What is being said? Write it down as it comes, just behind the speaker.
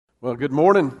Well, good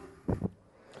morning.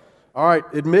 All right,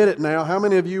 admit it now. How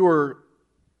many of you are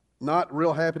not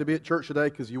real happy to be at church today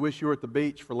because you wish you were at the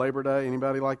beach for Labor Day?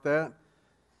 Anybody like that?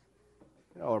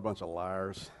 Y'all are a bunch of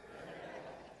liars.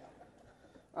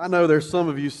 I know there's some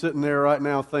of you sitting there right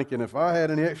now thinking, if I had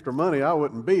any extra money, I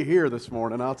wouldn't be here this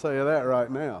morning. I'll tell you that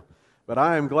right now. But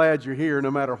I am glad you're here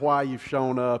no matter why you've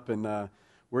shown up, and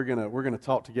we're gonna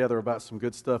talk together about some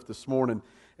good stuff this morning.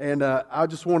 And I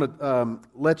just want to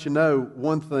let you know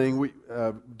one thing.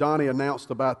 Donnie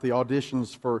announced about the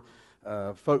auditions for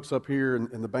folks up here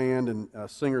in the band and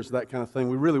singers, that kind of thing.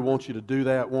 We really want you to do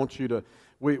that.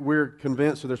 We're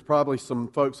convinced that there's probably some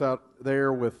folks out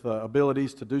there with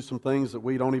abilities to do some things that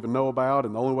we don't even know about,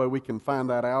 and the only way we can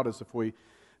find that out is if we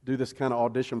do this kind of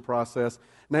audition process.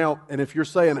 Now, and if you're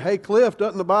saying, hey, Cliff,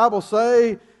 doesn't the Bible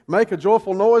say make a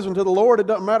joyful noise unto the Lord? It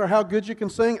doesn't matter how good you can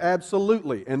sing.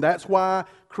 Absolutely. And that's why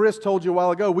Chris told you a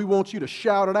while ago, we want you to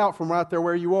shout it out from right there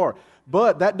where you are.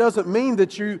 But that doesn't mean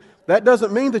that you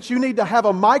need to have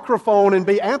a microphone and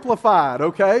be amplified,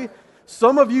 okay?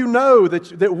 Some of you know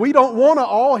that we don't want to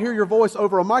all hear your voice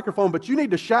over a microphone, but you need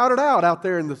to shout it out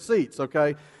there in the seats,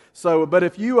 okay? So, but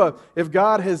if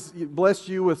God has blessed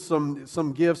you with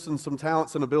some gifts and some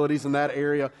talents and abilities in that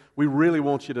area, we really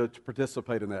want you to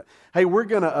participate in that. Hey, we're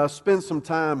going to spend some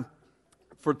time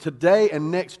for today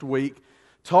and next week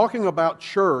talking about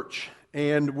church,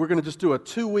 and we're going to just do a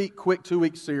quick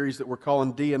two-week series that we're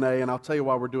calling DNA, and I'll tell you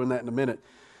why we're doing that in a minute.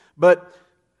 But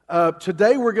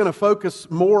today we're going to focus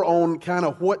more on kind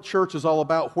of what church is all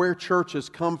about, where churches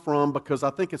come from, because I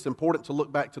think it's important to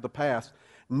look back to the past.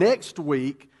 Next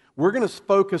week, we're going to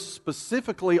focus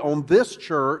specifically on this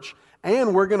church,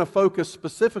 and we're going to focus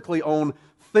specifically on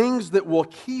things that will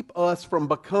keep us from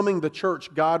becoming the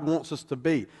church God wants us to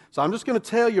be. So I'm just going to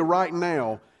tell you right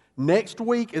now, next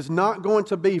week is not going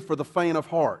to be for the faint of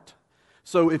heart.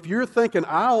 So if you're thinking,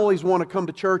 I always want to come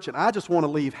to church and I just want to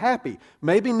leave happy,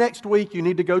 maybe next week you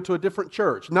need to go to a different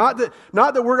church. Not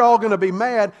that we're all going to be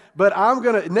mad, but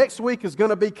next week is going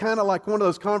to be kind of like one of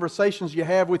those conversations you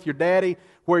have with your daddy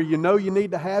where you know you need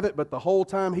to have it, but the whole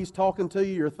time he's talking to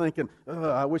you, you're thinking,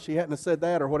 I wish he hadn't have said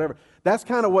that or whatever. That's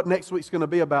kind of what next week's going to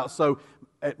be about. So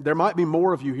there might be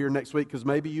more of you here next week because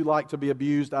maybe you like to be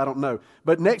abused. I don't know.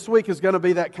 But next week is going to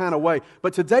be that kind of way.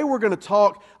 But today we're going to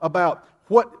talk about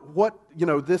what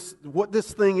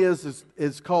this thing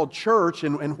is called church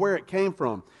and where it came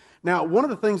from. Now, one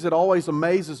of the things that always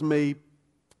amazes me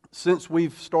since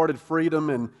we've started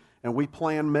Freedom and we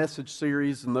plan message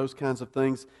series and those kinds of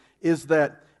things is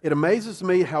that it amazes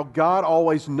me how God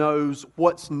always knows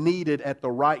what's needed at the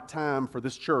right time for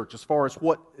this church as far as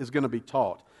what is going to be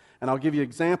taught. And I'll give you an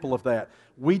example of that.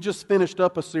 We just finished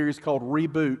up a series called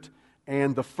Reboot.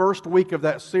 And the first week of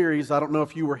that series, I don't know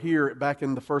if you were here back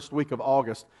in the first week of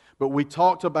August, but we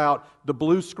talked about the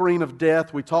blue screen of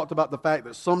death. We talked about the fact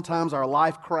that sometimes our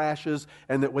life crashes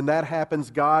and that when that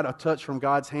happens, a touch from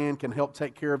God's hand can help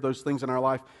take care of those things in our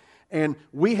life. And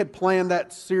we had planned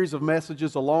that series of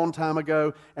messages a long time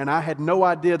ago, and I had no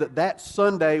idea that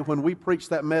Sunday when we preached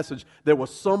that message, there was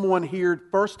someone here,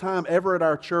 first time ever at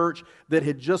our church, that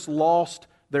had just lost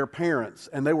their parents,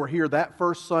 and they were here that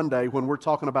first Sunday when we're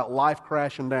talking about life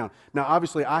crashing down. Now,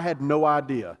 obviously, I had no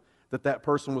idea that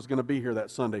person was going to be here that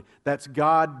Sunday. That's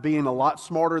God being a lot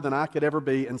smarter than I could ever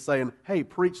be and saying, hey,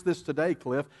 preach this today,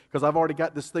 Cliff, because I've already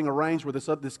got this thing arranged where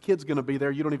this kid's going to be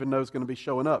there. You don't even know is going to be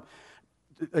showing up.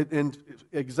 An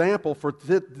example for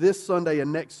this Sunday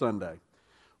and next Sunday.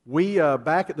 We,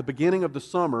 back at the beginning of the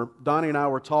summer, Donnie and I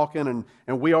were talking,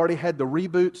 and we already had the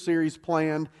Reboot series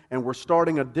planned, and we're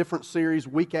starting a different series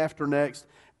week after next.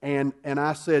 And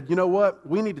I said, you know what?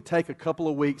 We need to take a couple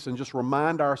of weeks and just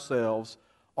remind ourselves,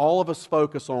 all of us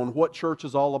focus on what church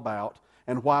is all about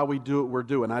and why we do what we're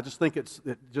doing. I just think it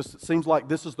seems like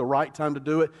this is the right time to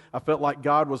do it. I felt like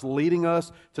God was leading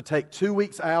us to take 2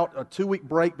 weeks out, a 2-week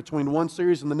break between one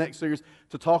series and the next series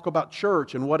to talk about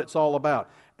church and what it's all about.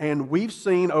 And we've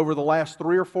seen over the last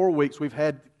 3 or 4 weeks, we've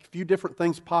had a few different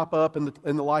things pop up in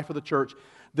the life of the church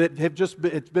that have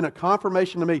it's been a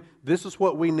confirmation to me, this is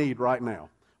what we need right now.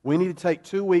 We need to take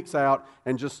 2 weeks out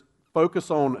and just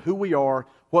focus on who we are,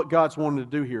 what God's wanting to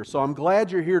do here. So I'm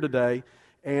glad you're here today.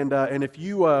 And if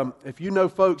you know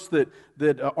folks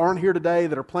that aren't here today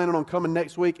that are planning on coming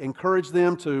next week, encourage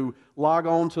them to log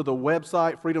on to the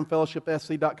website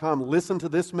freedomfellowshipsc.com. Listen to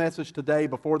this message today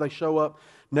before they show up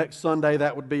next Sunday.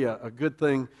 That would be a good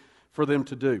thing for them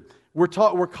to do. We're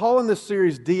calling this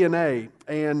series DNA,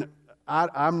 and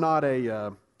I'm not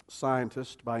a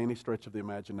scientist by any stretch of the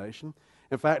imagination.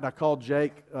 In fact, I called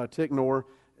Jake Ticknor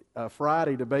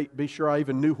Friday to be sure I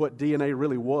even knew what DNA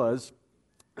really was.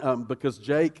 Because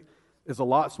Jake is a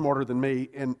lot smarter than me.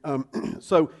 And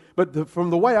from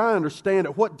the way I understand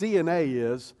it, what DNA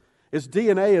is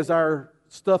DNA is our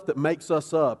stuff that makes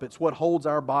us up. It's what holds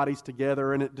our bodies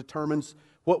together, and it determines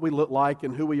what we look like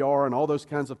and who we are and all those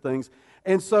kinds of things.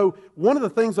 And so one of the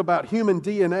things about human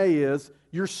DNA is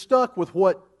you're stuck with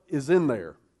what is in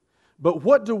there. But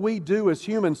what do we do as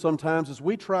humans sometimes is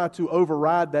we try to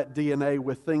override that DNA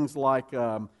with things like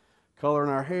coloring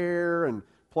our hair and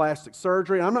plastic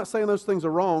surgery. I'm not saying those things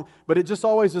are wrong, but it just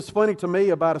always is funny to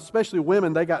me about especially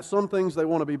women. They got some things they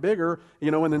want to be bigger,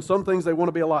 and then some things they want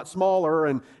to be a lot smaller.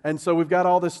 And so we've got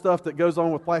all this stuff that goes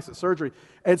on with plastic surgery.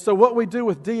 And so what we do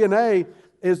with DNA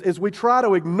is we try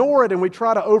to ignore it and we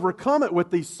try to overcome it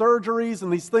with these surgeries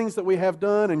and these things that we have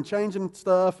done and changing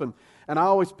stuff. And I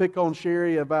always pick on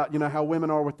Sherry about, how women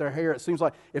are with their hair. It seems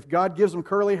like if God gives them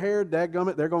curly hair,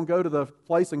 dadgummit, they're going to go to the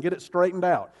place and get it straightened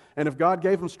out. And if God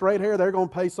gave them straight hair, they're going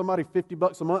to pay somebody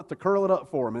 $50 a month to curl it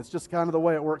up for them. It's just kind of the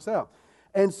way it works out.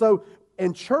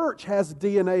 And church has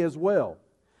DNA as well.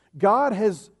 God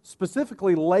has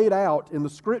specifically laid out in the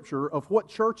Scripture of what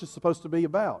church is supposed to be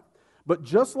about. But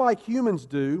just like humans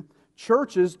do,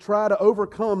 churches try to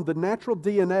overcome the natural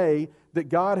DNA that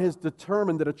God has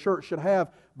determined that a church should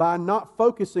have by not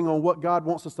focusing on what God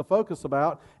wants us to focus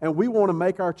about, and we want to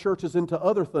make our churches into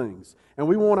other things, and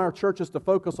we want our churches to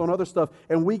focus on other stuff,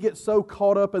 and we get so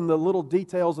caught up in the little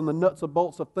details and the nuts and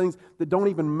bolts of things that don't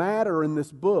even matter in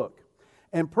this book.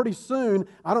 And pretty soon,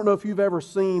 I don't know if you've ever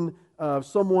seen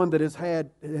someone that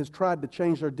has tried to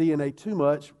change their DNA too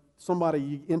much.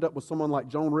 You end up with someone like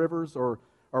Joan Rivers or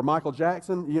Michael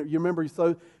Jackson. You remember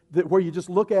where you just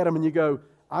look at them and you go,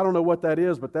 I don't know what that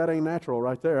is, but that ain't natural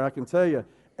right there, I can tell you.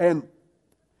 And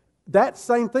that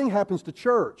same thing happens to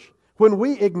church. When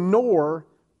we ignore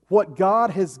what God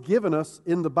has given us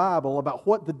in the Bible about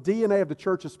what the DNA of the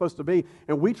church is supposed to be,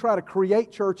 and we try to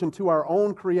create church into our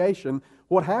own creation,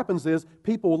 what happens is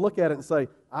people will look at it and say,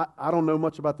 I don't know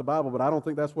much about the Bible, but I don't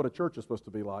think that's what a church is supposed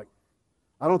to be like.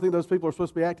 I don't think those people are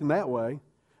supposed to be acting that way.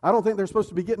 I don't think they're supposed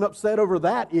to be getting upset over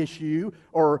that issue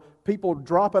or people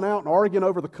dropping out and arguing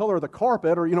over the color of the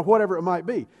carpet or, whatever it might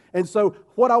be. And so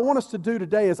what I want us to do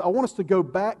today is I want us to go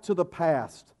back to the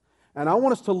past, and I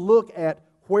want us to look at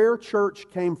where church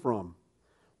came from.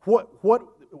 What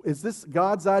is this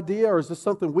God's idea, or is this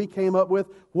something we came up with?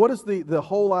 What is the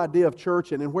whole idea of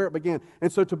church and where it began?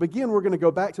 And so to begin, we're going to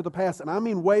go back to the past, and I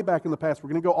mean way back in the past.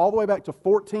 We're going to go all the way back to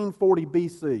 1440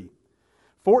 BC.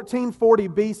 1440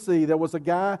 BC, there was a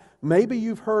guy, maybe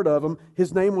you've heard of him,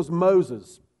 his name was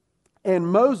Moses. And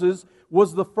Moses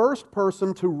was the first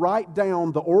person to write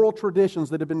down the oral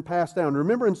traditions that had been passed down.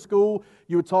 Remember in school,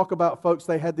 you would talk about folks,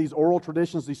 they had these oral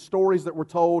traditions, these stories that were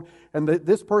told, and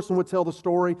this person would tell the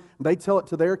story, and they'd tell it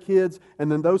to their kids,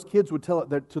 and then those kids would tell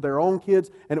it to their own kids,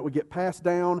 and it would get passed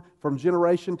down from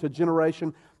generation to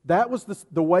generation. That was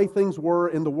the way things were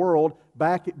in the world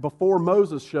back before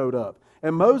Moses showed up.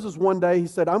 And Moses one day, he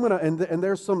said, and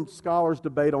there's some scholars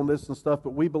debate on this and stuff,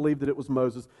 but we believe that it was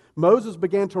Moses. Moses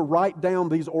began to write down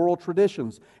these oral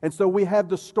traditions. And so we have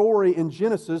the story in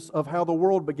Genesis of how the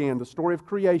world began, the story of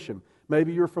creation.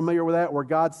 Maybe you're familiar with that, where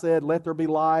God said, let there be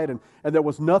light, and there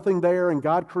was nothing there, and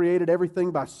God created everything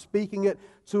by speaking it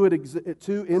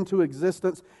into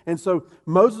existence. And so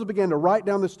Moses began to write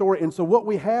down this story. And so what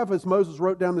we have as Moses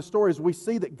wrote down this story is we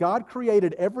see that God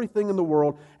created everything in the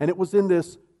world, and it was in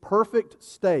this perfect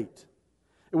state.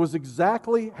 It was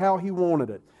exactly how He wanted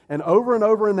it. And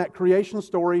over in that creation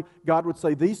story, God would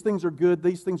say, these things are good,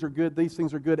 these things are good, these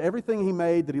things are good. Everything He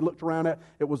made that He looked around at,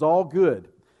 it was all good.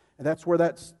 And that's where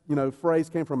that phrase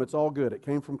came from. It's all good. It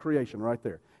came from creation right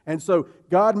there. And so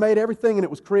God made everything and it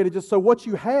was created just so what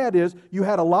you had is, you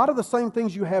had a lot of the same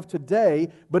things you have today,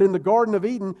 but in the Garden of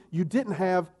Eden, you didn't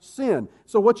have sin.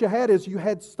 So what you had is, you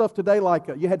had stuff today like,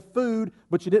 you had food,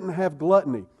 but you didn't have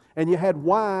gluttony. And you had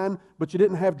wine, but you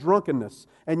didn't have drunkenness.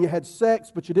 And you had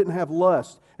sex, but you didn't have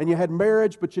lust. And you had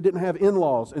marriage, but you didn't have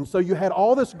in-laws. And so you had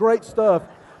all this great stuff.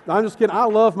 Now, I'm just kidding. I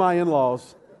love my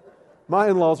in-laws. My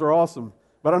in-laws are awesome.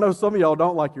 But I know some of y'all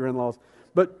don't like your in-laws.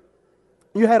 But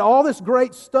you had all this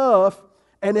great stuff,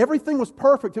 and everything was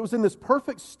perfect. It was in this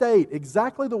perfect state,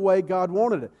 exactly the way God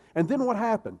wanted it. And then what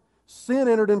happened? Sin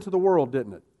entered into the world,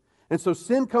 didn't it? And so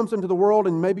sin comes into the world,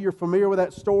 and maybe you're familiar with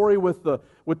that story with the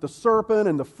serpent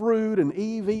and the fruit, and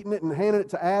Eve eating it and handing it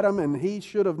to Adam, and he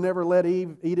should have never let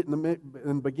Eve eat it in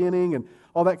the beginning, and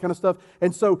all that kind of stuff.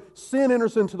 And so sin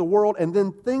enters into the world, and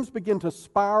then things begin to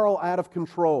spiral out of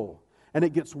control. And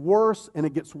it gets worse, and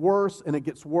it gets worse, and it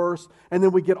gets worse. And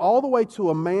then we get all the way to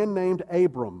a man named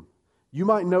Abram. You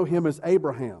might know him as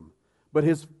Abraham. But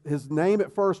his name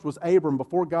at first was Abram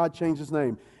before God changed his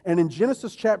name. And in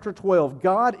Genesis chapter 12,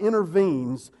 God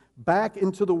intervenes back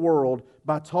into the world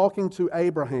by talking to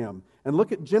Abraham. And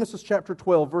look at Genesis chapter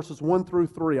 12, verses 1 through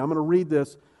 3. I'm going to read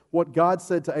this, what God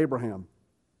said to Abraham.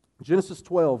 Genesis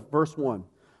 12, verse 1.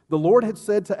 The Lord had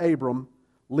said to Abram,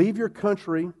 leave your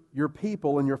country, your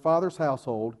people, and your father's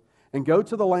household, and go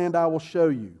to the land I will show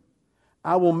you.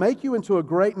 I will make you into a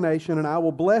great nation, and I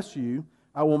will bless you.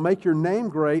 I will make your name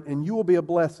great, and you will be a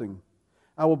blessing.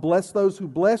 I will bless those who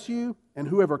bless you, and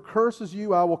whoever curses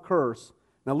you, I will curse.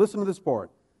 Now listen to this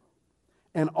part.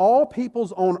 And all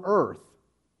peoples on earth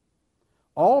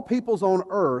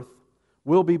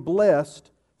will be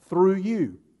blessed through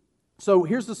you. So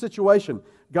here's the situation.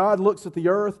 God looks at the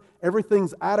earth.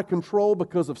 Everything's out of control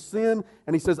because of sin.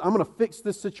 And He says, I'm going to fix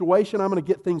this situation. I'm going to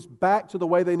get things back to the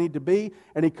way they need to be.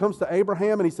 And He comes to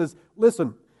Abraham and He says,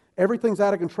 listen, everything's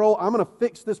out of control. I'm going to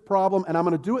fix this problem, and I'm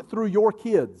going to do it through your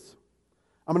kids.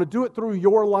 I'm going to do it through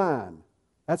your line.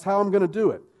 That's how I'm going to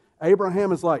do it.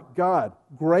 Abraham is like, God,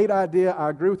 great idea. I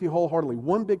agree with you wholeheartedly.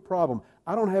 One big problem,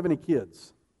 I don't have any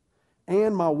kids.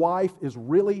 And my wife is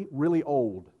really, really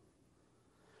old.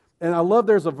 And I love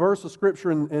there's a verse of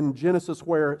Scripture in Genesis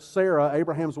where Sarah,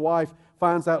 Abraham's wife,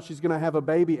 finds out she's going to have a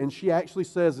baby, and she actually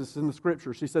says this in the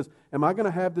Scripture. She says, am I going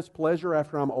to have this pleasure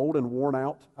after I'm old and worn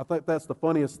out? I think that's the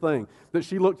funniest thing, that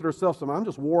she looked at herself and said, I'm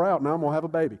just wore out, now I'm going to have a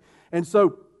baby. And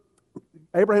so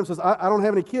Abraham says, I don't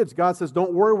have any kids. God says,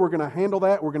 don't worry, we're going to handle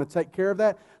that. We're going to take care of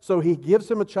that. So He gives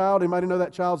him a child. Anybody know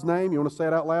that child's name? You want to say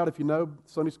it out loud if you know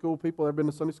Sunday school people? Ever been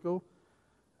to Sunday school?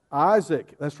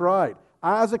 Isaac, that's right.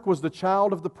 Isaac was the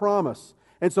child of the promise.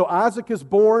 And so Isaac is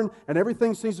born, and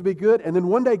everything seems to be good. And then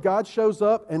one day God shows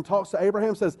up and talks to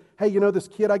Abraham, says, hey, you know this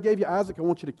kid I gave you, Isaac, I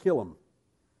want you to kill him.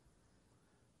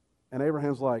 And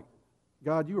Abraham's like,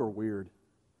 God, you are weird.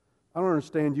 I don't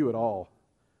understand you at all.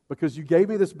 Because you gave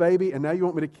me this baby, and now you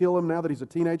want me to kill him now that he's a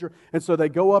teenager? And so they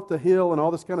go up the hill and all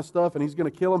this kind of stuff, and he's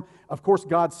going to kill him. Of course,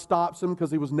 God stops him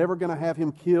because He was never going to have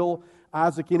him kill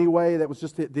Isaac anyway. That was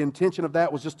just the intention of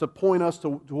that was just to point us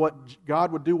to what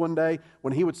God would do one day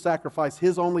when He would sacrifice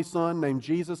His only son named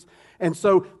Jesus. And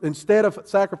so instead of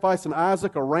sacrificing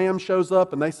Isaac, a ram shows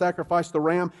up, and they sacrifice the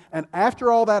ram. And after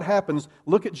all that happens,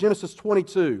 look at Genesis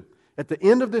 22. At the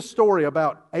end of this story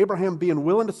about Abraham being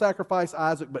willing to sacrifice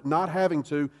Isaac but not having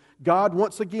to, God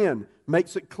once again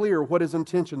makes it clear what His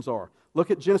intentions are.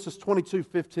 Look at Genesis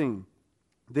 22:15.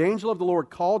 The angel of the Lord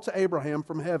called to Abraham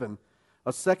from heaven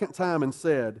a second time and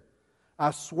said, I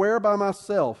swear by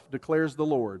myself, declares the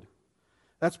Lord.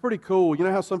 That's pretty cool. You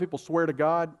know how some people swear to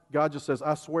God? God just says,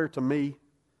 I swear to me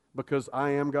because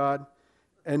I am God.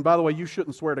 And by the way, you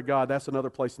shouldn't swear to God. That's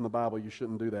another place in the Bible you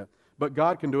shouldn't do that. But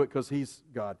God can do it because He's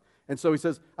God. And so He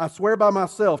says, I swear by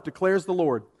myself, declares the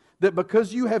Lord, that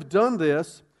because you have done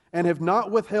this and have not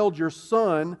withheld your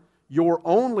son, your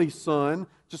only son,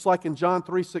 just like in John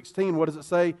 3:16, what does it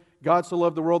say? God so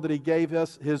loved the world that He gave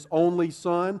us His only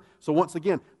son. So once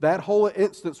again, that whole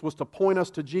instance was to point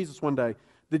us to Jesus one day.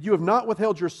 That you have not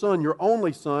withheld your son, your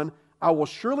only son, I will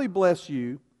surely bless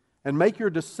you and make your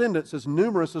descendants as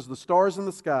numerous as the stars in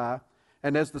the sky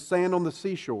and as the sand on the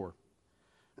seashore.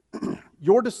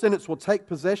 Your descendants will take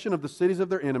possession of the cities of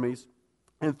their enemies,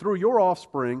 and through your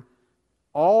offspring,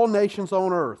 all nations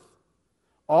on earth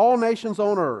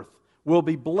will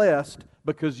be blessed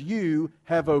because you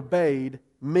have obeyed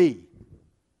me.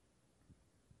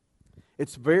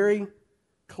 It's very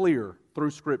clear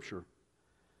through Scripture.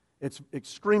 It's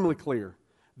extremely clear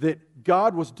that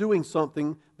God was doing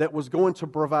something that was going to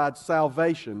provide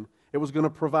salvation. It was going to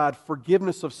provide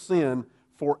forgiveness of sin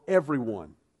for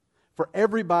everyone. For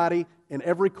everybody in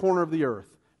every corner of the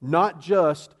earth. Not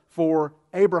just for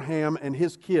Abraham and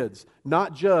his kids.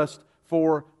 Not just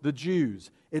for the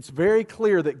Jews. It's very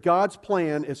clear that God's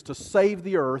plan is to save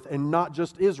the earth and not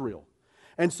just Israel.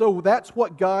 And so that's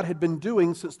what God had been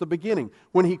doing since the beginning.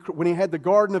 When He had the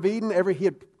Garden of Eden, He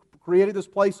had created this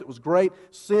place. It was great.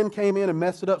 Sin came in and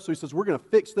messed it up. So He says, we're going to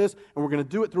fix this, and we're going to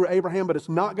do it through Abraham, but it's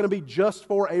not going to be just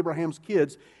for Abraham's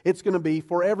kids. It's going to be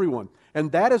for everyone.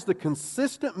 And that is the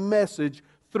consistent message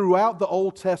throughout the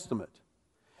Old Testament.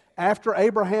 After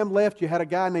Abraham left, you had a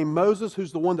guy named Moses,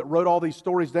 who's the one that wrote all these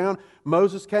stories down.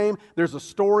 Moses came. There's a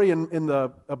story in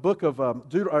the book of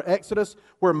Exodus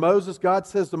where God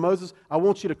says to Moses, I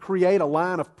want you to create a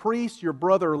line of priests. Your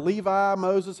brother Levi,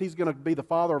 Moses, he's going to be the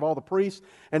father of all the priests.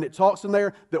 And it talks in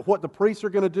there that what the priests are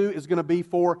going to do is going to be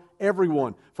for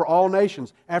everyone, for all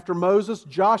nations. After Moses,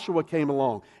 Joshua came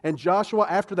along. And Joshua,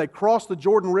 after they crossed the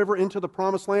Jordan River into the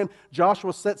Promised Land,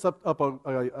 Joshua sets up an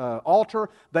altar.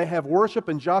 They have worship,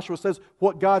 and Joshua Joshua says,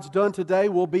 what God's done today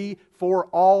will be for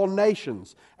all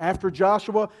nations. After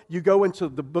Joshua, you go into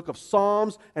the book of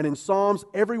Psalms, and in Psalms,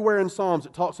 everywhere in Psalms,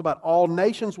 it talks about all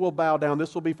nations will bow down.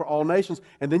 This will be for all nations.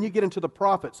 And then you get into the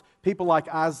prophets, people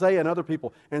like Isaiah and other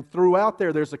people. And throughout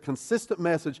there's a consistent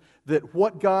message that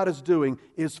what God is doing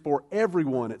is for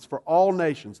everyone. It's for all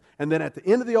nations. And then at the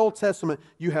end of the Old Testament,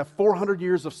 you have 400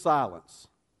 years of silence.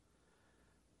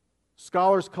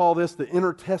 Scholars call this the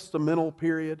intertestamental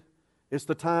period. It's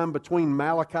the time between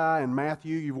Malachi and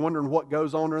Matthew. You're wondering what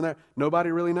goes on during there. Nobody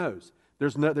really knows.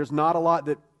 There's not a lot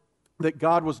that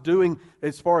God was doing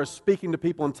as far as speaking to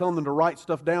people and telling them to write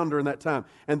stuff down during that time.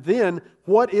 And then,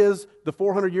 what is the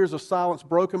 400 years of silence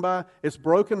broken by? It's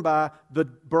broken by the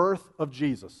birth of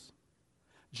Jesus.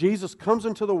 Jesus comes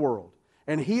into the world,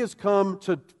 and He has come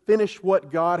to finish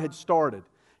what God had started.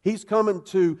 He's coming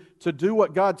to do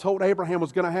what God told Abraham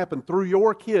was going to happen. Through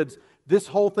your kids, this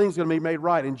whole thing's going to be made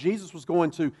right. And Jesus was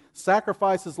going to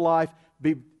sacrifice His life,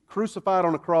 be crucified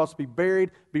on a cross, be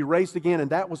buried, be raised again, and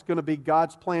that was going to be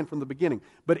God's plan from the beginning.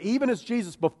 But even as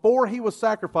Jesus, before He was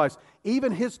sacrificed,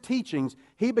 even His teachings,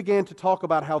 He began to talk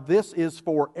about how this is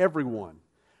for everyone.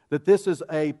 That this is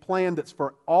a plan that's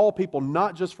for all people,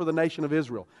 not just for the nation of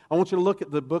Israel. I want you to look at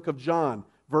the book of John,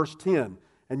 verse 10,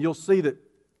 and you'll see that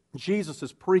Jesus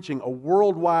is preaching a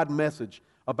worldwide message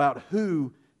about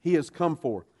who He has come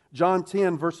for. John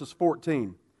 10, verses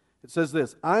 14. It says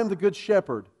this, I am the good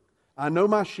shepherd. I know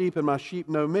my sheep, and my sheep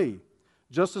know me.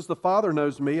 Just as the Father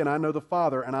knows me, and I know the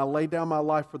Father, and I lay down my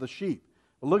life for the sheep.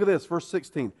 Well, look at this, verse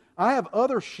 16. I have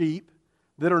other sheep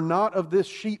that are not of this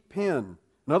sheep pen.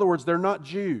 In other words, they're not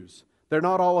Jews. They're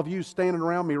not all of you standing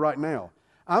around me right now.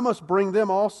 I must bring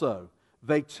them also.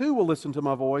 They too will listen to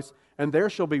my voice, and there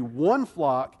shall be one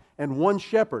flock and one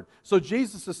shepherd. So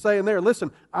Jesus is saying there,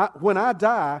 listen, when I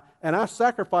die and I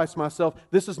sacrifice myself,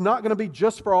 this is not going to be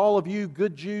just for all of you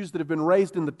good Jews that have been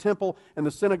raised in the temple and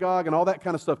the synagogue and all that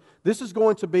kind of stuff. This is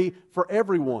going to be for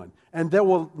everyone. And there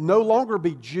will no longer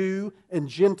be Jew and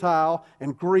Gentile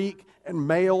and Greek and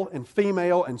male and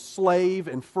female and slave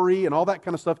and free and all that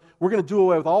kind of stuff. We're going to do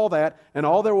away with all that, and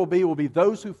all there will be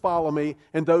those who follow me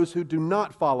and those who do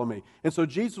not follow me. And so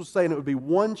Jesus was saying it would be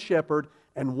one shepherd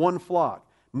and one flock.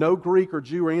 No Greek or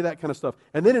Jew or any of that kind of stuff.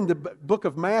 And then in the book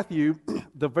of Matthew,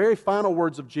 the very final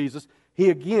words of Jesus, He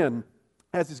again,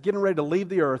 as He's getting ready to leave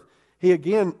the earth, He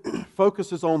again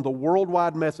focuses on the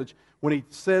worldwide message when He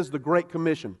says the Great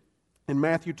Commission in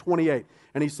Matthew 28.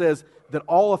 And He says that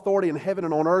all authority in heaven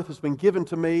and on earth has been given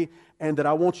to me, and that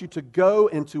I want you to go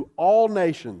into all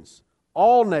nations,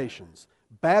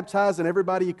 baptizing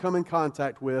everybody you come in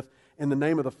contact with in the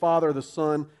name of the Father, the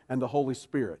Son, and the Holy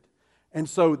Spirit. And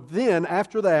so then,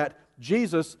 after that,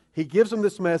 Jesus, He gives them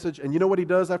this message, and you know what He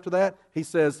does after that? He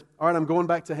says, all right, I'm going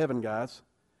back to heaven, guys.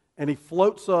 And He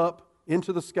floats up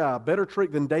into the sky, better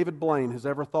trick than David Blaine has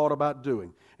ever thought about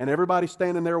doing. And everybody's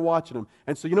standing there watching Him.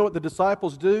 And so you know what the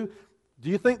disciples do? Do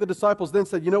you think the disciples then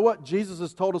said, you know what, Jesus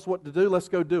has told us what to do, let's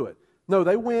go do it? No,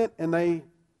 they went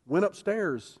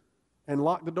upstairs and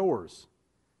locked the doors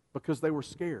because they were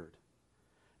scared.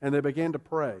 And they began to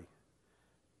pray,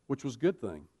 which was a good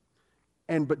thing.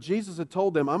 But Jesus had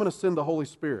told them, I'm going to send the Holy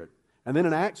Spirit. And then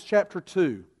in Acts chapter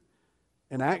 2,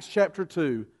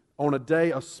 on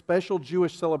a special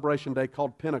Jewish celebration day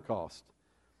called Pentecost,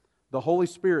 the Holy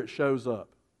Spirit shows up.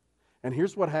 And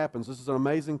here's what happens. This is an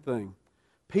amazing thing.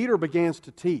 Peter begins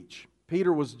to teach.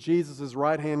 Peter was Jesus'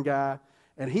 right-hand guy,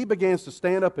 and he begins to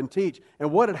stand up and teach.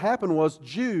 And what had happened was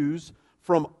Jews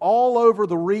from all over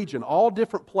the region, all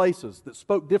different places that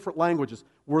spoke different languages,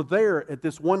 were there at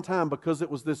this one time because it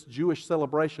was this Jewish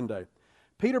celebration day.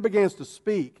 Peter begins to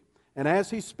speak, and as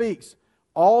he speaks,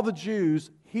 all the Jews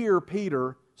hear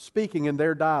Peter speaking in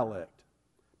their dialect.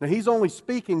 Now, he's only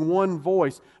speaking one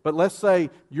voice, but let's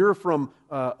say you're from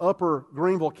upper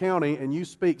Greenville County and you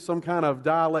speak some kind of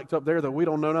dialect up there that we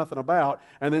don't know nothing about,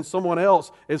 and then someone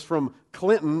else is from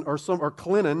Clinton or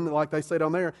Clinton, like they say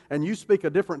down there, and you speak a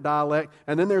different dialect,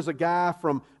 and then there's a guy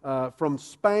from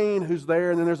Spain who's there,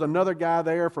 and then there's another guy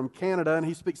there from Canada, and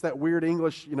he speaks that weird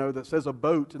English, that says a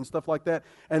boat and stuff like that.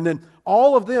 And then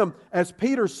all of them, as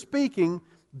Peter's speaking,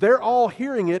 they're all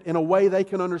hearing it in a way they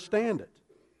can understand it.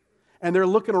 And they're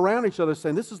looking around each other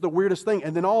saying, this is the weirdest thing.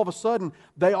 And then all of a sudden,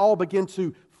 they all begin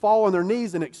to fall on their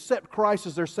knees and accept Christ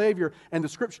as their Savior. And the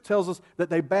Scripture tells us that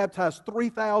they baptized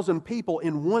 3,000 people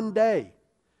in one day.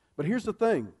 But here's the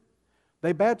thing.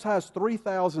 They baptized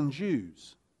 3,000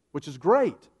 Jews, which is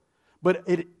great. But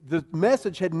the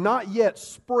message had not yet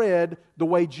spread the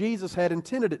way Jesus had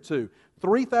intended it to.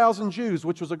 3,000 Jews,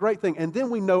 which was a great thing. And then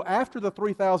we know after the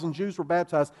 3,000 Jews were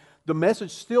baptized, the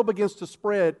message still begins to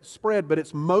spread, but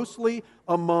it's mostly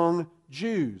among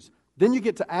Jews. Then you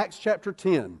get to Acts chapter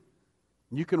 10.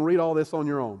 You can read all this on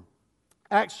your own.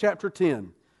 Acts chapter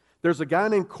 10. There's a guy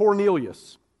named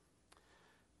Cornelius.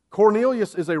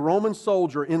 Cornelius is a Roman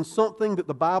soldier in something that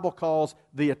the Bible calls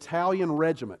the Italian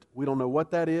regiment. We don't know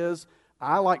what that is.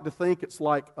 I like to think it's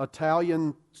like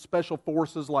Italian special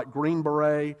forces like Green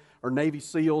Beret or Navy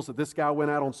SEALs, that this guy went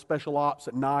out on special ops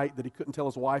at night that he couldn't tell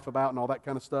his wife about and all that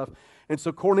kind of stuff. And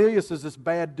so Cornelius is this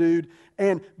bad dude.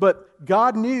 But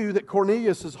God knew that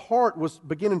Cornelius' heart was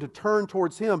beginning to turn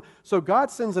towards him. So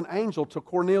God sends an angel to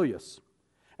Cornelius.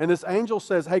 And this angel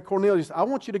says, hey, Cornelius, I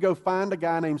want you to go find a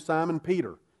guy named Simon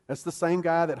Peter. That's the same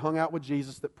guy that hung out with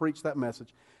Jesus, that preached that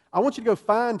message. I want you to go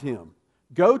find him.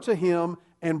 Go to him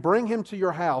and bring him to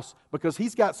your house because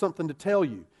he's got something to tell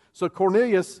you. So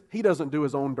Cornelius, he doesn't do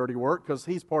his own dirty work because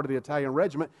he's part of the Italian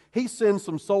regiment. He sends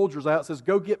some soldiers out, says,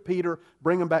 go get Peter,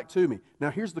 bring him back to me.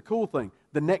 Now here's the cool thing.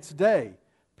 The next day,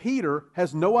 Peter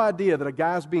has no idea that a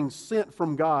guy's being sent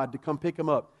from God to come pick him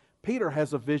up. Peter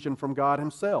has a vision from God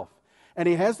himself. And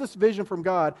he has this vision from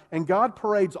God, and God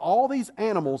parades all these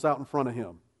animals out in front of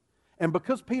him. And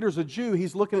because Peter's a Jew,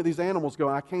 he's looking at these animals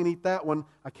going, I can't eat that one,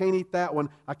 I can't eat that one,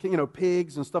 I can't,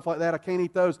 pigs and stuff like that, I can't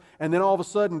eat those. And then all of a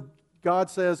sudden,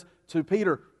 God says to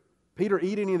Peter, Peter,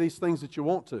 eat any of these things that you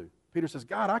want to. Peter says,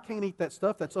 God, I can't eat that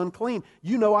stuff, that's unclean.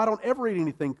 You know I don't ever eat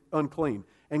anything unclean.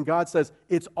 And God says,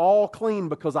 it's all clean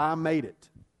because I made it.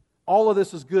 All of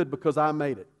this is good because I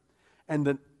made it. And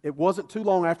then it wasn't too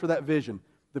long after that vision.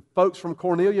 The folks from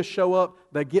Cornelius show up.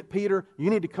 They get Peter. You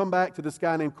need to come back to this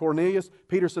guy named Cornelius.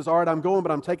 Peter says, all right, I'm going, but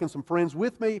I'm taking some friends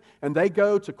with me. And they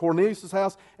go to Cornelius'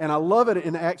 house. And I love it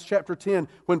in Acts chapter 10.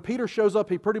 When Peter shows up,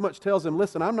 he pretty much tells him,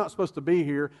 listen, I'm not supposed to be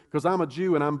here because I'm a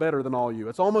Jew and I'm better than all you.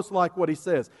 It's almost like what he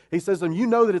says. He says, and you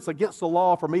know that it's against the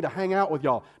law for me to hang out with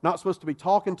y'all. Not supposed to be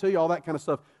talking to you, all that kind of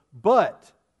stuff.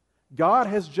 But God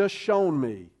has just shown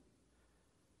me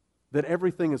that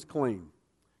everything is clean.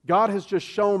 God has just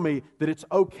shown me that it's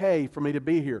okay for me to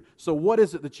be here. So what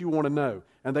is it that you want to know?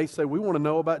 And they say, we want to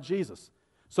know about Jesus.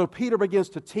 So Peter begins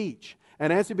to teach.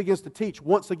 And as he begins to teach,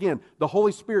 once again, the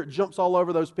Holy Spirit jumps all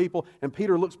over those people. And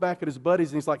Peter looks back at his buddies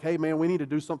and he's like, hey man, we need to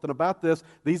do something about this.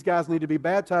 These guys need to be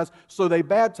baptized. So they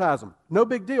baptize them. No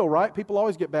big deal, right? People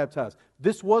always get baptized.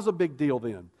 This was a big deal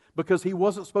then because he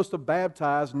wasn't supposed to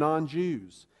baptize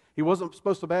non-Jews. He wasn't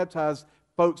supposed to baptize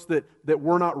folks that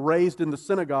were not raised in the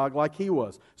synagogue like he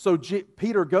was. So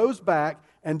Peter goes back,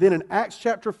 and then in Acts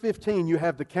chapter 15, you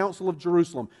have the Council of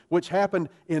Jerusalem, which happened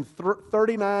in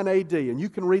 39 AD. And you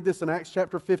can read this in Acts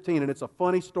chapter 15, and it's a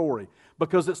funny story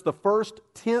because it's the first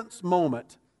tense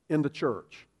moment in the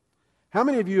church. How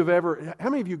many of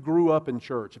you grew up in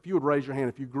church? If you would raise your hand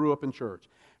if you grew up in church.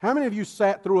 How many of you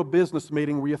sat through a business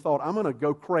meeting where you thought, I'm going to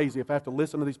go crazy if I have to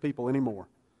listen to these people anymore?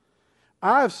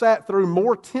 I have sat through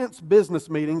more tense business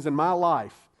meetings in my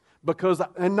life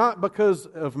and not because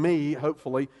of me,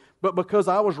 hopefully, but because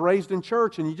I was raised in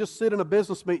church, and you just sit in a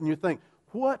business meeting and you think,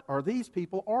 what are these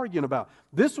people arguing about?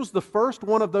 This was the first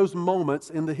one of those moments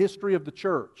in the history of the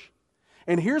church.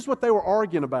 And here's what they were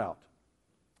arguing about.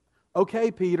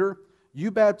 Okay, Peter, you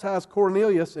baptized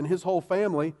Cornelius and his whole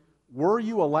family. Were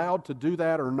you allowed to do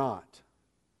that or not?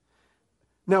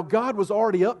 Now, God was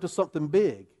already up to something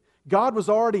big.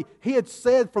 He had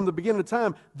said from the beginning of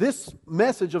time, this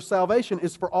message of salvation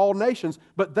is for all nations,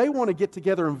 but they want to get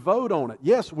together and vote on it.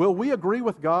 Yes, will we agree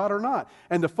with God or not?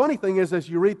 And the funny thing is, as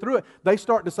you read through it, they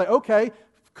start to say, okay,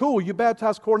 cool, you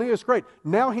baptized Cornelius, great.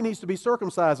 Now he needs to be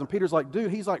circumcised. And Peter's like,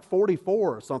 dude, he's like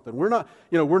 44 or something. We're not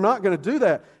going to do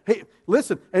that. Hey,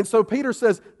 listen. And so Peter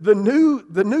says, the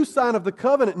new sign of the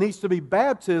covenant needs to be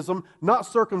baptism, not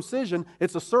circumcision.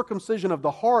 It's a circumcision of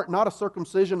the heart, not a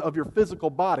circumcision of your physical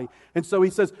body. And so he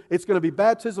says, it's going to be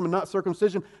baptism and not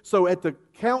circumcision. So at the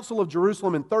Council of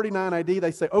Jerusalem in 39 AD,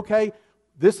 they say, okay,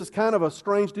 this is kind of a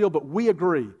strange deal, but we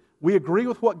agree. We agree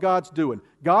with what God's doing.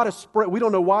 God is we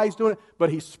don't know why He's doing it,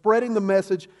 but He's spreading the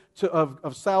message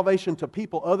of salvation to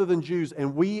people other than Jews,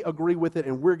 and we agree with it,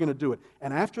 and we're going to do it.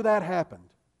 And after that happened,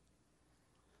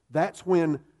 that's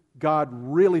when God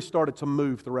really started to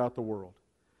move throughout the world.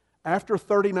 After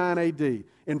 39 AD,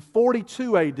 in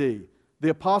 42 AD, the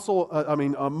apostle,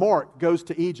 Mark goes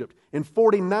to Egypt. In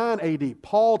 49 AD,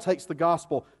 Paul takes the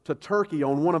gospel to Turkey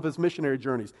on one of his missionary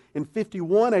journeys. In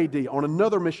 51 AD, on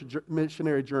another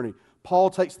missionary journey,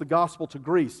 Paul takes the gospel to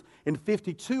Greece. In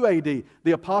 52 AD,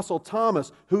 the apostle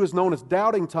Thomas, who is known as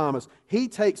Doubting Thomas, he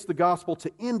takes the gospel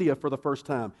to India for the first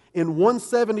time. In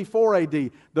 174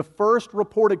 AD, the first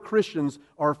reported Christians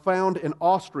are found in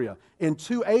Austria. In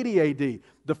 280 AD,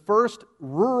 the first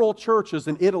rural churches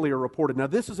in Italy are reported. Now,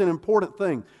 this is an important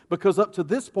thing because up to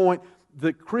this point,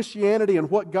 the Christianity and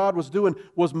what God was doing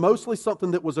was mostly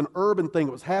something that was an urban thing.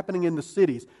 It was happening in the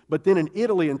cities. But then in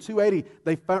Italy in 280,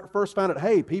 they first found out,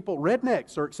 hey,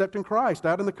 rednecks are accepting Christ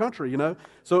out in the country,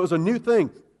 So it was a new thing.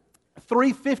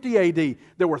 350 AD,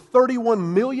 there were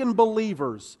 31 million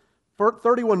believers,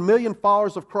 31 million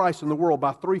followers of Christ in the world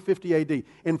by 350 AD.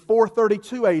 In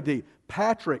 432 AD,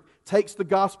 Patrick takes the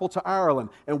gospel to Ireland,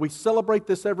 and we celebrate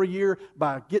this every year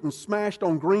by getting smashed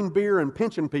on green beer and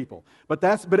pinching people. But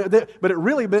it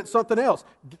really meant something else.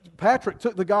 Patrick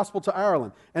took the gospel to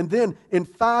Ireland, and then in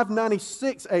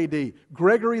 596 AD,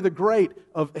 Gregory the Great,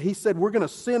 he said, we're going to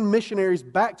send missionaries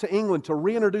back to England to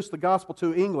reintroduce the gospel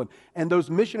to England. And those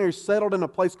missionaries settled in a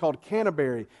place called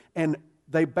Canterbury, and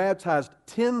they baptized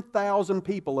 10,000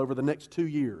 people over the next 2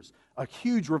 years. A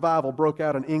huge revival broke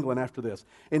out in England after this.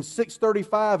 In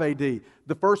 635 AD,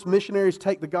 the first missionaries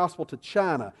take the gospel to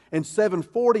China. In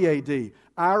 740 AD,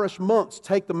 Irish monks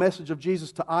take the message of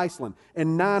Jesus to Iceland.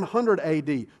 In 900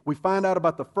 AD, we find out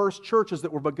about the first churches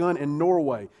that were begun in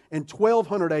Norway. In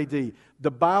 1200 AD,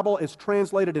 the Bible is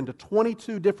translated into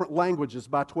 22 different languages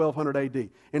by 1200 AD.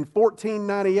 In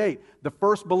 1498, the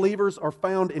first believers are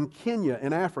found in Kenya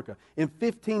in Africa. In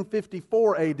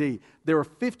 1554 AD, there were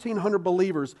 1,500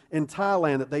 believers in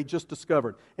Thailand that they just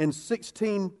discovered. In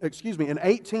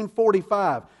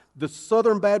 1845, the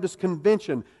Southern Baptist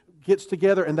Convention gets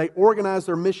together and they organize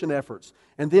their mission efforts.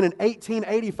 And then in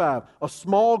 1885, a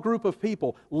small group of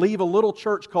people leave a little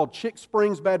church called Chick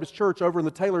Springs Baptist Church over in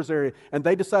the Taylors area, and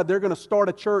they decide they're going to start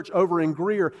a church over in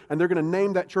Greer, and they're going to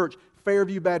name that church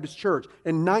Fairview Baptist Church.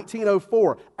 In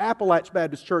 1904, Appalach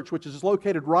Baptist Church, which is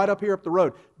located right up here up the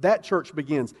road, that church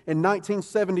begins. In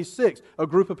 1976, a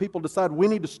group of people decide we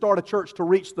need to start a church to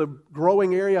reach the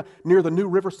growing area near the new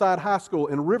Riverside High School,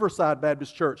 and Riverside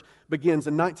Baptist Church begins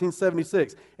in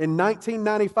 1976. In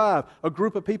 1995, a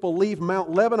group of people leave Mount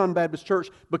Lebanon Baptist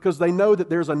Church because they know that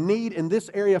there's a need in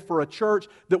this area for a church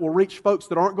that will reach folks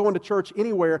that aren't going to church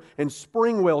anywhere, and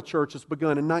Springwell Church has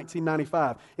begun in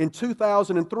 1995. In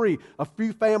 2003, a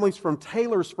few families from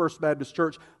Taylor's First Baptist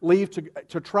Church leave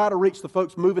to try to reach the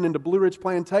folks moving into Blue Ridge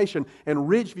Plantation, and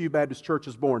Ridgeview Baptist Church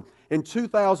is born. In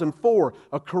 2004,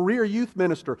 a career youth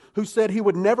minister who said he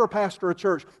would never pastor a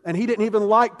church, and he didn't even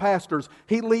like pastors,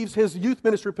 he leaves his youth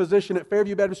ministry position at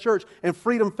Fairview Baptist Church, and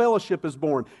Freedom Fellowship is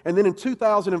born. And then in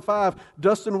 2005,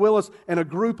 Dustin Willis and a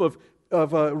group of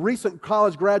recent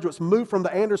college graduates moved from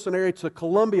the Anderson area to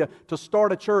Columbia to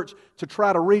start a church to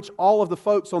try to reach all of the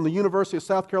folks on the University of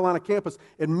South Carolina campus,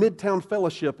 and Midtown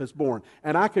Fellowship is born.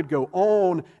 And I could go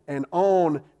on and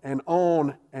on and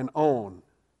on and on.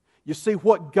 You see,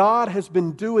 what God has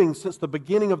been doing since the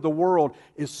beginning of the world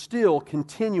is still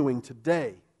continuing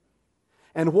today.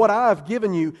 And what I have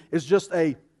given you is just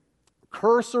a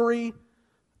cursory,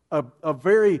 a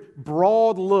very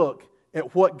broad look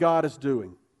at what God is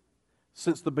doing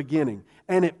since the beginning.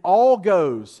 And it all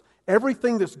goes,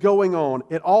 everything that's going on,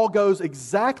 it all goes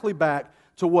exactly back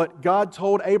to what God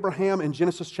told Abraham in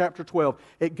Genesis chapter 12.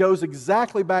 It goes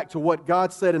exactly back to what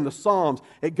God said in the Psalms.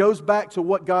 It goes back to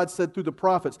what God said through the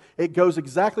prophets. It goes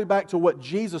exactly back to what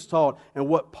Jesus taught and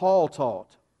what Paul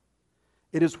taught.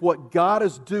 It is what God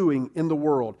is doing in the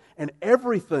world. And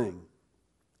everything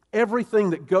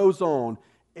that goes on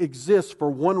exists for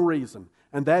one reason,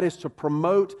 and that is to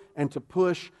promote and to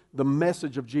push the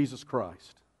message of Jesus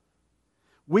Christ.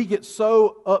 We get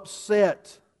so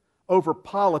upset over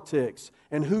politics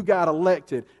and who got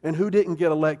elected and who didn't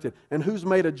get elected and who's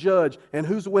made a judge and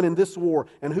who's winning this war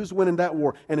and who's winning that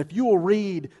war. And if you will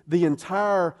read the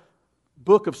entire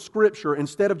book of Scripture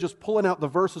instead of just pulling out the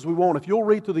verses we want, if you'll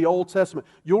read through the Old Testament,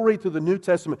 you'll read through the New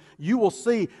Testament, you will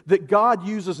see that God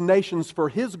uses nations for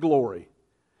His glory.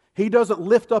 He doesn't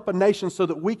lift up a nation so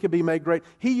that we can be made great.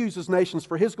 He uses nations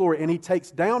for His glory, and He takes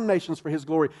down nations for His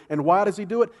glory. And why does He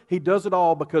do it? He does it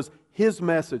all because His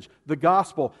message, the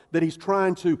gospel, that He's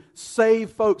trying to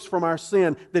save folks from our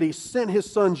sin, that He sent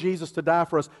His Son Jesus to die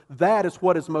for us, that is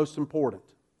what is most important.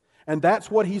 And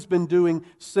that's what He's been doing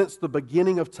since the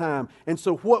beginning of time. And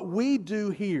so what we do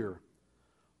here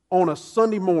on a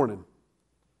Sunday morning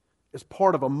is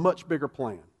part of a much bigger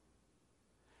plan.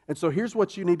 And so here's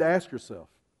what you need to ask yourself.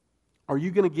 Are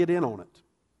you going to get in on it?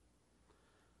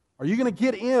 Are you going to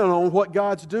get in on what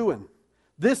God's doing?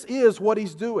 This is what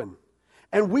He's doing.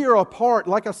 And we are a part,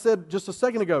 like I said just a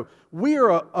second ago, we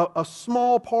are a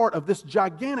small part of this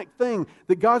gigantic thing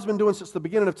that God's been doing since the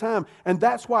beginning of time. And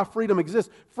that's why freedom exists.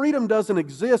 Freedom doesn't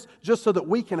exist just so that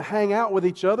we can hang out with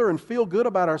each other and feel good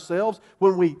about ourselves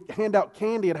when we hand out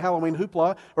candy at Halloween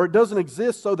Hoopla. Or it doesn't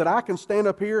exist so that I can stand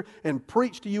up here and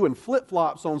preach to you in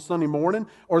flip-flops on Sunday morning.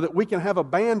 Or that we can have a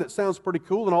band that sounds pretty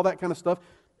cool and all that kind of stuff.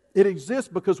 it exists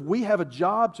because we have a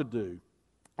job to do.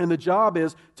 And the job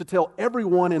is to tell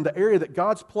everyone in the area that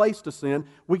God's placed us in,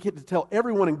 we get to tell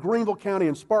everyone in Greenville County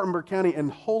and Spartanburg County and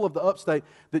the whole of the upstate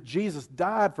that Jesus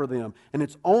died for them. And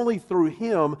it's only through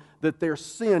Him that their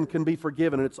sin can be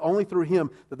forgiven. And it's only through Him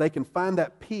that they can find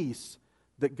that peace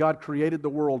that God created the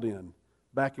world in,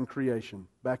 back in creation,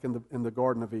 back in the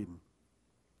Garden of Eden.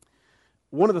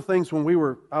 One of the things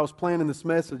when I was planning this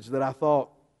message that I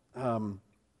thought I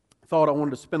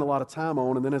wanted to spend a lot of time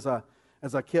on, and then as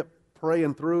I kept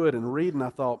praying through it and reading, I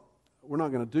thought, we're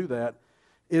not going to do that,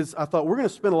 I thought we're going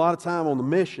to spend a lot of time on the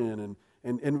mission,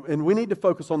 and we need to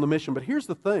focus on the mission. But here's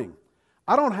the thing.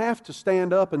 I don't have to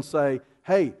stand up and say,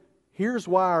 hey, here's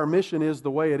why our mission is the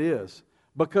way it is.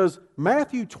 Because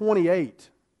Matthew 28,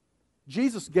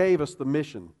 Jesus gave us the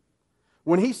mission.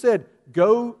 When He said,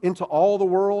 go into all the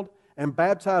world and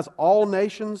baptize all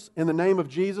nations in the name of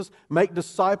Jesus, make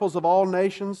disciples of all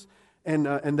nations, and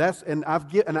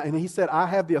He said, I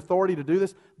have the authority to do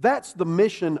this. That's the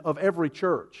mission of every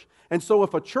church. And so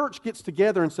if a church gets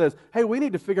together and says, hey, we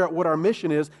need to figure out what our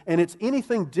mission is, and it's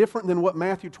anything different than what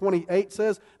Matthew 28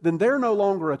 says, then they're no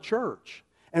longer a church.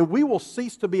 And we will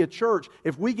cease to be a church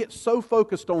if we get so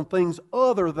focused on things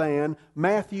other than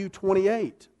Matthew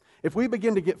 28. If we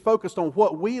begin to get focused on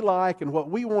what we like and what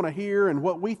we want to hear and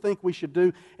what we think we should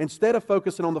do, instead of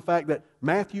focusing on the fact that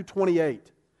Matthew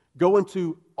 28, go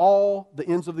into all the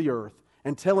ends of the earth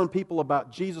and telling people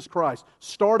about Jesus Christ,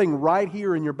 starting right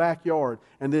here in your backyard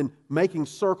and then making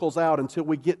circles out until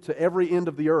we get to every end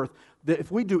of the earth, that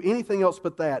if we do anything else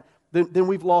but that, then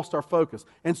we've lost our focus.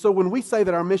 And so when we say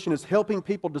that our mission is helping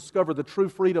people discover the true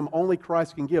freedom only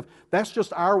Christ can give, that's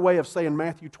just our way of saying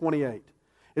Matthew 28.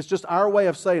 It's just our way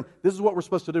of saying this is what we're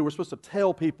supposed to do. We're supposed to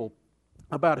tell people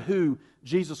about who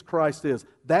Jesus Christ is.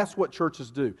 That's what churches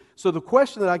do. So the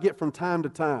question that I get from time to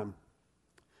time,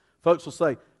 folks will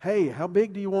say, hey, how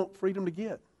big do you want Freedom to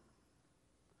get? Are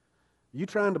you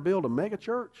trying to build a mega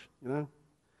church?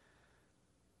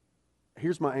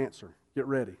 Here's my answer. Get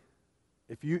ready.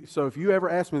 If you ever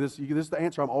ask me this, this is the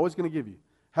answer I'm always going to give you.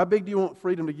 How big do you want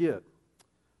Freedom to get?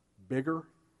 Bigger.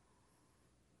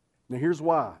 Now here's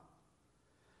why.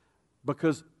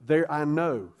 Because I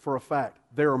know for a fact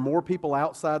there are more people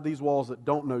outside these walls that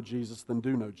don't know Jesus than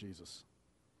do know Jesus.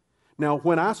 Now,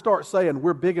 when I start saying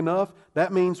we're big enough,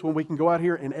 that means when we can go out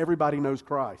here and everybody knows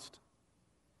Christ.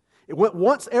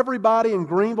 Once everybody in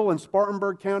Greenville and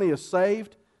Spartanburg County is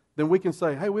saved, then we can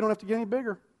say, hey, we don't have to get any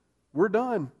bigger. We're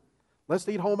done. Let's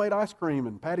eat homemade ice cream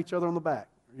and pat each other on the back.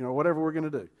 Whatever we're going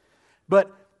to do.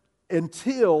 But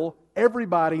until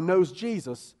everybody knows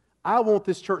Jesus, I want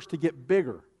this church to get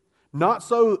bigger. Not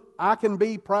so I can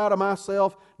be proud of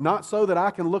myself, not so that I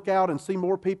can look out and see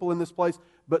more people in this place,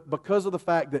 but because of the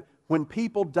fact that when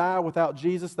people die without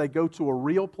Jesus, they go to a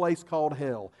real place called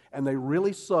hell, and they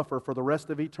really suffer for the rest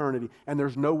of eternity, and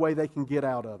there's no way they can get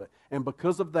out of it. And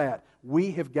because of that,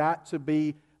 we have got to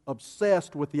be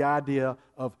obsessed with the idea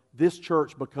of this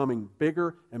church becoming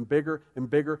bigger and bigger and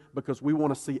bigger, because we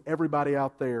want to see everybody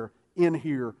out there in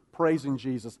here praising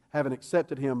Jesus, having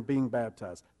accepted Him, being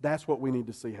baptized. That's what we need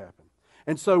to see happen.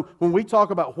 And so when we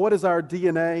talk about what is our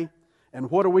DNA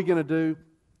and what are we going to do,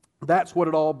 that's what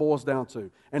it all boils down to.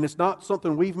 And it's not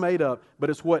something we've made up, but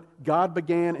it's what God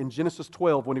began in Genesis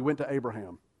 12 when He went to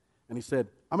Abraham. And He said,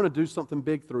 I'm going to do something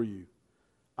big through you.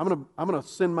 I'm going to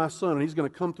send my son, and he's going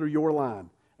to come through your line,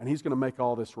 and he's going to make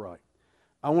all this right.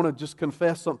 I want to just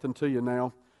confess something to you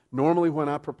now. Normally when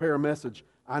I prepare a message,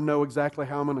 I know exactly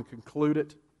how I'm going to conclude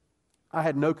it. I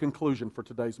had no conclusion for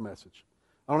today's message.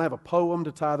 I don't have a poem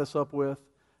to tie this up with.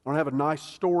 I don't have a nice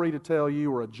story to tell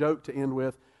you or a joke to end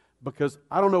with, because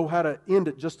I don't know how to end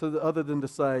it other than to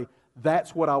say,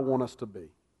 that's what I want us to be.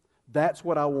 That's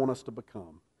what I want us to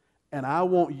become. And I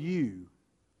want you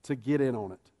to get in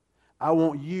on it. I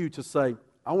want you to say,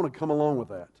 I want to come along with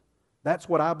that. That's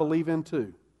what I believe in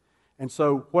too. And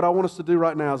so what I want us to do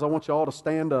right now is I want you all to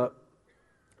stand up.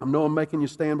 I know I'm making you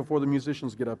stand before the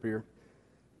musicians get up here.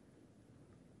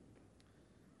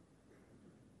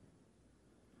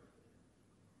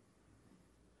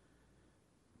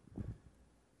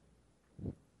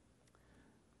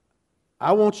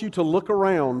 I want you to look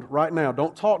around right now.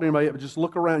 Don't talk to anybody, but just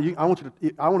look around. I want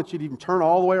you to even turn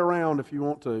all the way around if you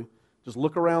want to. Just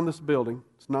look around this building.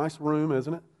 It's a nice room,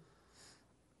 isn't it?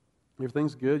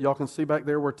 Everything's good. Y'all can see back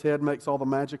there where Ted makes all the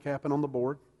magic happen on the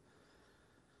board.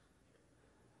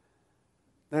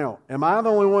 Now, am I the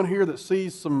only one here that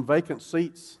sees some vacant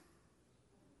seats?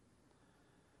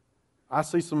 I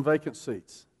see some vacant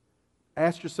seats.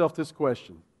 Ask yourself this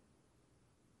question.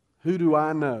 Who do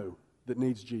I know that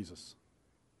needs Jesus?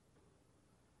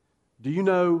 Do you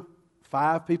know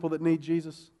 5 people that need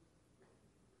Jesus?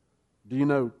 Do you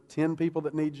know 10 people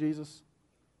that need Jesus?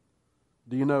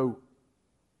 Do you know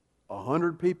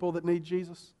 100 people that need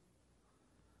Jesus?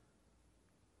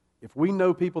 If we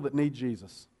know people that need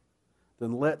Jesus,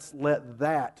 then let's let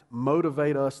that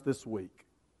motivate us this week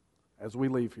as we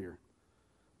leave here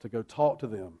to go talk to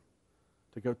them,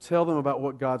 to go tell them about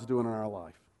what God's doing in our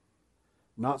life.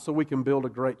 Not so we can build a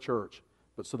great church,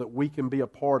 but so that we can be a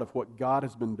part of what God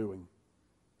has been doing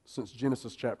since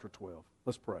Genesis chapter 12.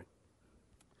 Let's pray.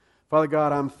 Father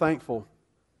God, I'm thankful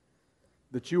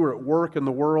that you are at work in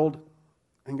the world.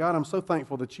 And God, I'm so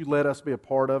thankful that you let us be a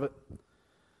part of it.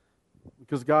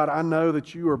 Because God, I know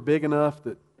that you are big enough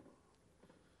that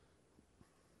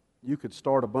you could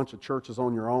start a bunch of churches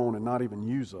on your own and not even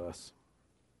use us.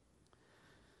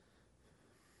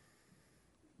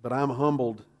 But I'm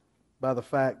humbled by the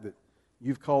fact that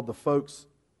you've called the folks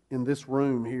in this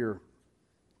room here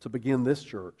to begin this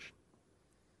church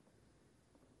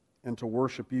and to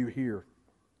worship you here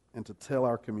and to tell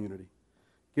our community.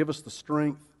 Give us the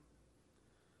strength,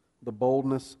 the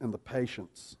boldness, and the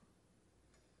patience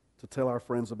to tell our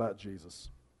friends about Jesus.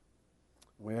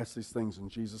 We ask these things in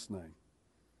Jesus' name.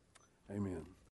 Amen.